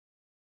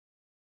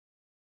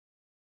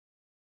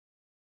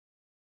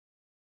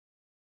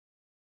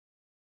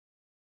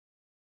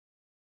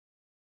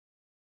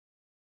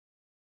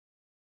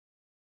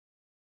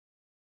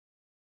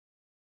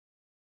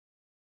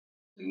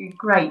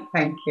Great,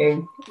 thank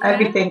you. Yeah.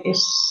 Everything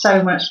is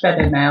so much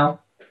better now.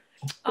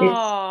 It's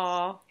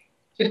Oh,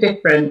 a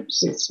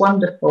difference. It's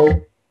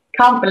wonderful.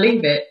 Can't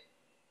believe it.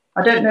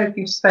 I don't know if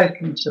you've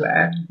spoken to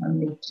her. I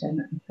need to turn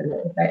it up a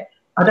little bit.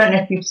 I don't know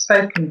if you've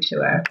spoken to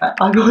her, but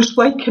I was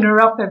waking her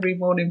up every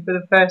morning for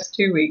the first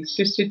 2 weeks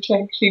just to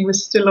check she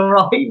was still all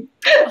right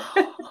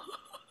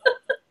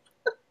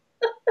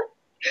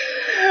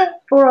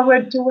before I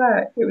went to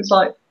work. It was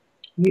like,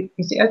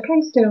 is it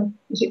okay still?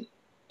 Is it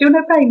still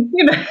no pain?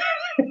 You know,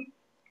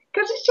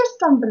 because it's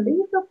just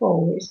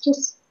unbelievable. It's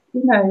just,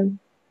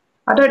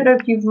 I don't know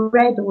if you've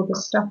read all the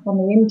stuff on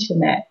the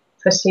internet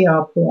for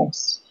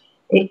CRPS.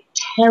 It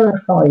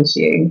terrifies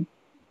you,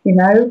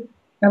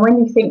 and when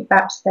you think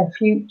that's their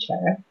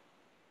future,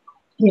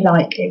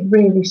 it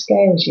really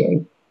scares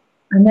you.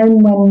 And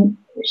then when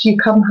you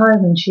come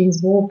home and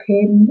she's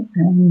walking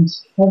and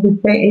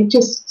everything,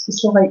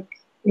 it's like,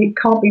 it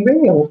can't be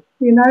real,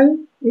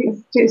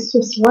 It's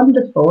just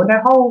wonderful. And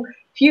her whole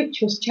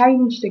future's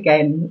changed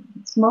again.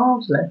 It's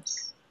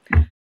marvellous.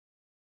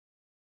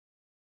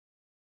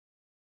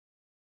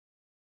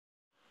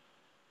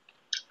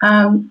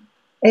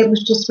 It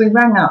was just, we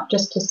rang up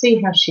just to see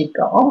how she'd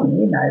got on,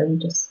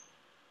 and just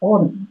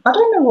on. I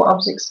don't know what I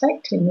was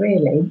expecting,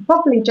 really.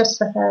 Probably just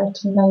for her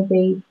to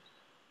maybe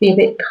be a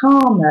bit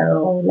calmer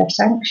or less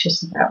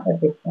anxious about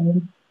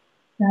everything.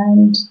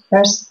 And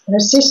her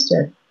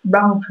sister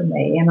rang for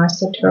me, and I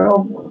said to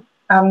her,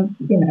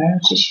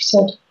 she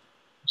said,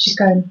 she's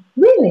going,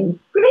 really?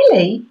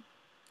 Really?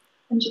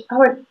 And I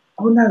went,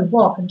 oh no,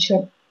 what? And she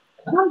went,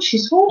 Mum,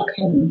 she's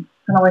walking.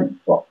 And I went,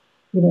 what?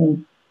 You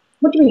mean?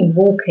 What do you mean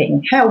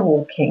walking? How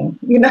walking?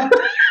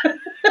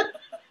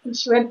 And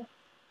she went,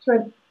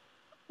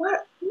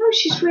 what? No,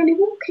 she's really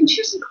walking.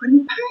 She hasn't got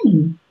any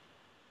pain.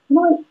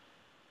 And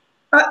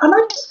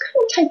I just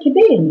couldn't take it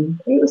in.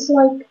 It was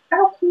like,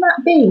 how can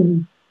that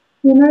be?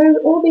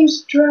 All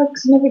these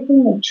drugs and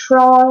everything they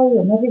try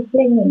and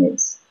everything,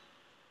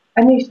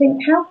 and you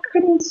think, how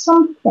can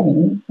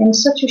something in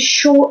such a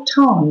short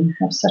time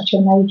have such a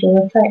major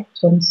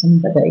effect on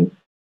somebody?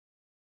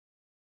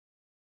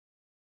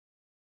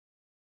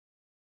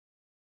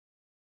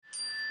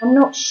 I'm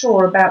not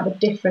sure about the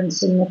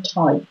difference in the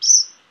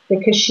types,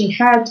 because she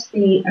had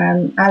the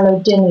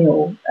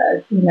allodynial,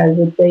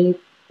 with the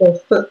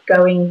foot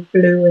going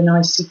blue and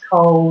icy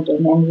cold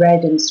and then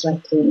red and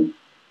sweating.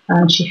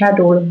 And she had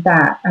all of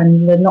that,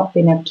 and they'd not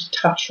been able to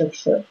touch her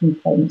foot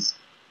and things.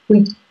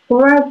 We'd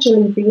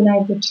gradually been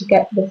able to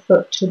get the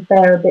foot to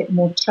bear a bit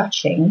more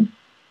touching,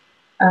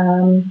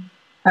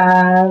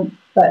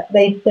 but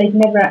they'd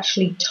never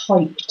actually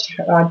typed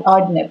her.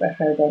 I'd never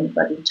heard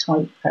anybody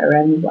type her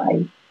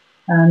anyway.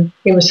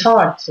 It was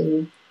hard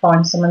to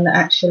find someone that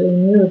actually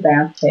knew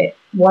about it.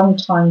 One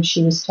time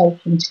she was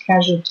taken to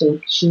casualty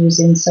because she was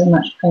in so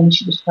much pain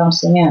she was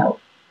passing out.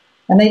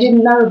 And they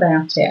didn't know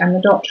about it, and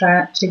the doctor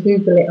had to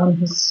Google it on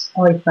his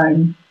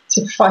iPhone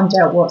to find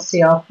out what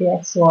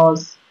CRPS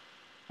was.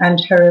 And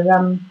her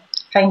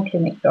pain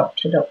clinic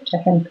doctor, Dr.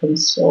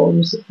 Hempinstall,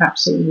 was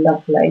absolutely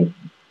lovely.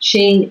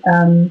 She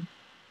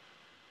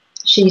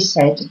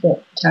said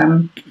that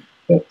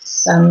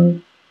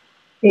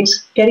it's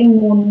getting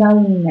more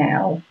known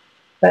now,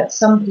 but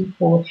some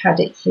people have had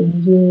it for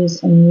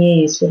years and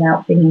years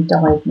without being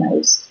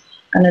diagnosed.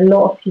 And a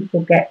lot of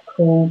people get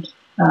called,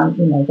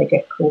 they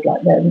get called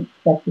like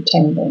they're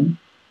pretending,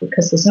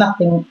 because there's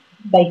nothing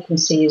they can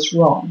see is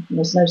wrong.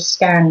 There's no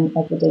scan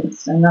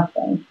evidence and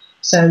nothing.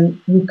 So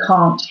you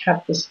can't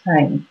have this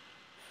pain,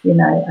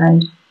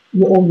 and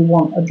all you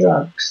want are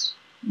drugs,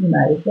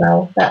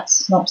 Well,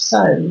 that's not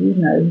so,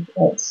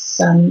 it's,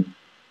 and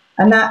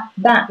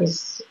that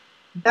was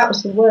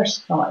the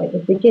worst part at the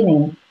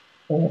beginning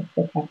for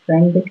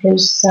Catherine,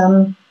 because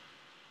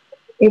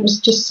it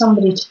was just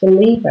somebody to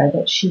believe her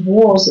that she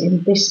was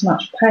in this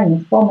much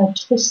pain from a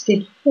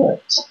twisted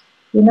foot.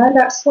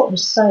 That's what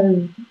was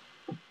so,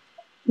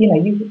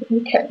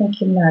 you kept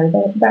thinking, no,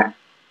 that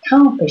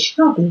can't be, she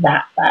can't be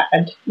that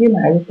bad,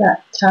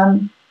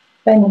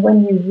 then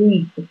when you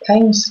read the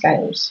pain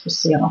scales for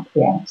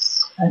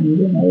CRPS,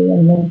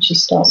 and then she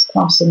starts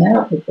passing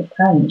out with the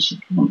pain, she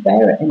can't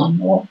bear it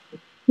anymore.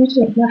 You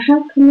think, well,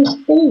 how can this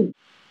be?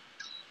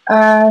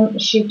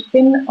 She'd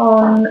been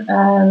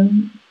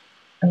on,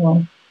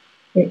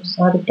 it was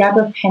either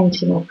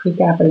gabapentin or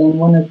pregabalin,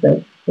 one of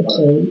the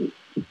two.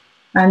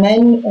 And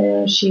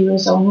then she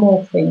was on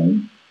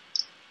morphine,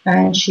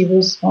 and she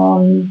was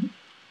on,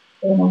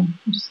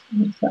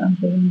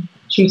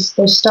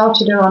 they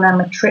started her on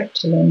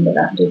amitriptyline, but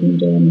that didn't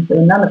do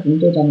anything. None of them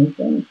did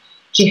anything.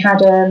 She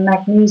had a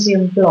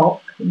magnesium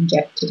block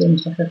injected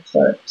into her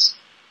foot,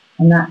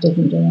 and that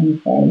didn't do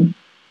anything.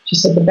 She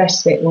said the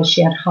best bit was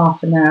she had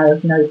half an hour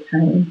of no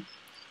pain.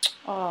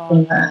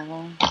 Oh.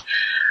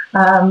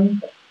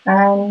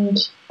 And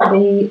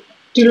the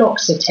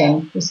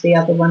duloxetine was the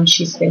other one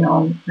she's been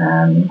on,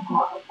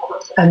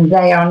 and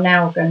they are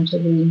now going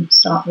to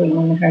start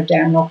weaning her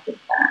down off of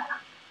that.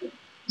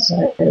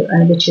 So,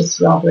 which is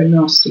rather a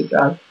nasty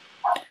drug.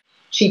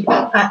 She'd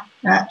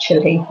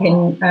actually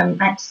been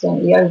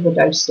accidentally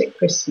overdosed at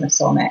Christmas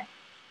on it,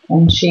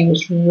 and she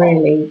was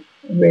really,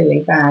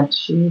 really bad.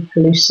 She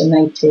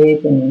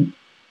hallucinated, and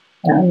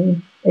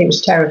it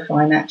was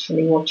terrifying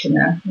actually watching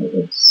her.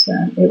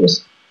 It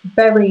was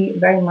very,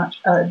 very much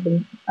a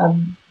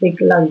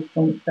big low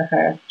point for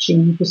her.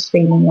 She was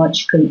feeling like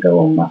she couldn't go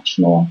on much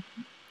more.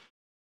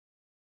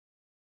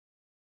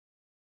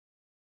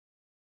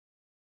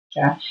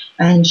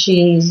 And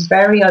she's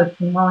very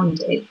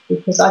open-minded,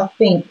 because I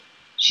think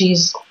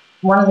she's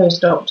one of those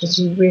doctors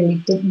who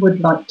really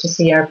would like to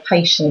see her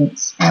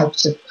patients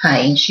out of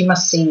pain. She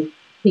must see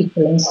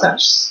people in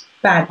such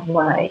bad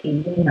way,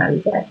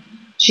 that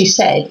she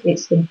said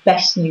it's the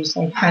best news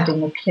they've had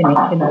in the clinic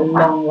in a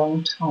long,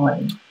 long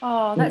time.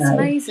 Oh, that's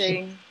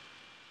amazing.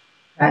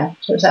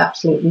 She was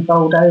absolutely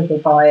bowled over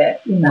by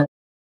it, I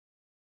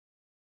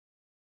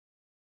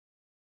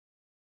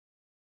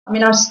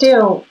mean, I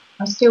still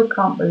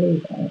can't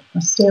believe it.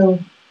 The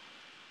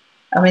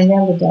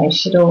other day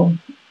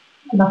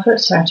my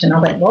foot's hurting. I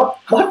went, what?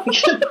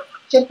 She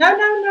said,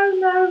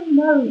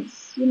 no.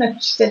 She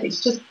said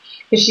it's just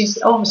because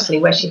she's obviously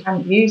where she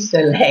hadn't used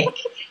her leg,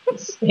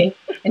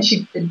 and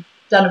she'd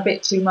done a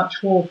bit too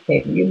much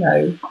walking,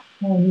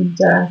 And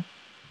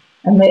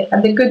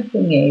the good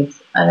thing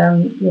is,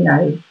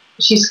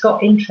 she's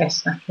got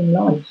interest back in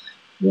life.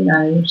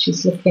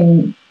 She's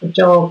looking for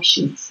jobs.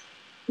 She's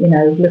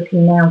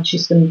looking now.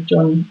 She's going to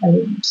join a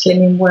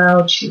slimming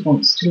world. She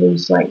wants to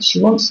lose weight. She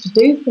wants to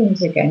do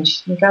things again.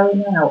 She's been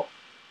going out.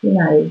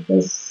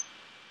 There's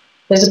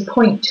a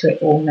point to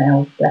it all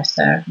now, bless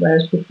her.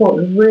 Whereas before it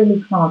was really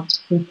hard to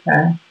keep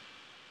her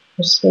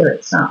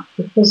spirits up,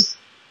 because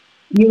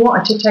you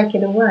wanted to take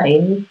it away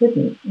and you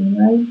couldn't.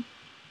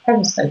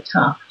 Ever so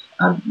tough.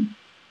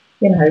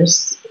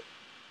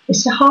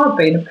 It's hard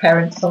being a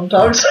parent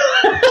sometimes.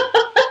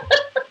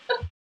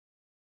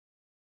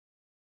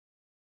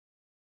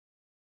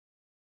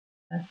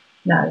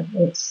 No,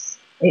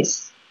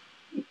 it's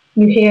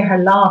you hear her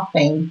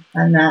laughing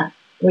and that,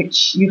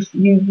 which you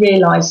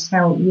realise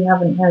how you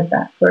haven't heard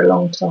that for a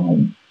long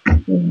time,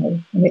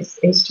 and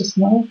it's just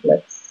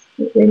marvellous.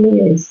 It really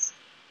is.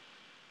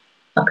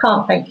 I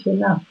can't thank you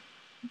enough.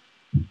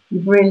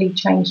 You've really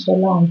changed her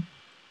life.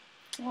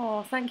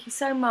 Oh, thank you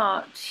so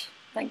much.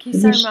 Thank you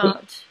so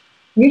much.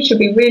 You should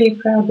be really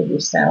proud of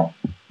yourself,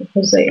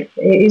 because it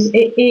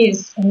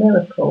is a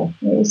miracle.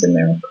 It is a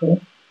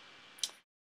miracle.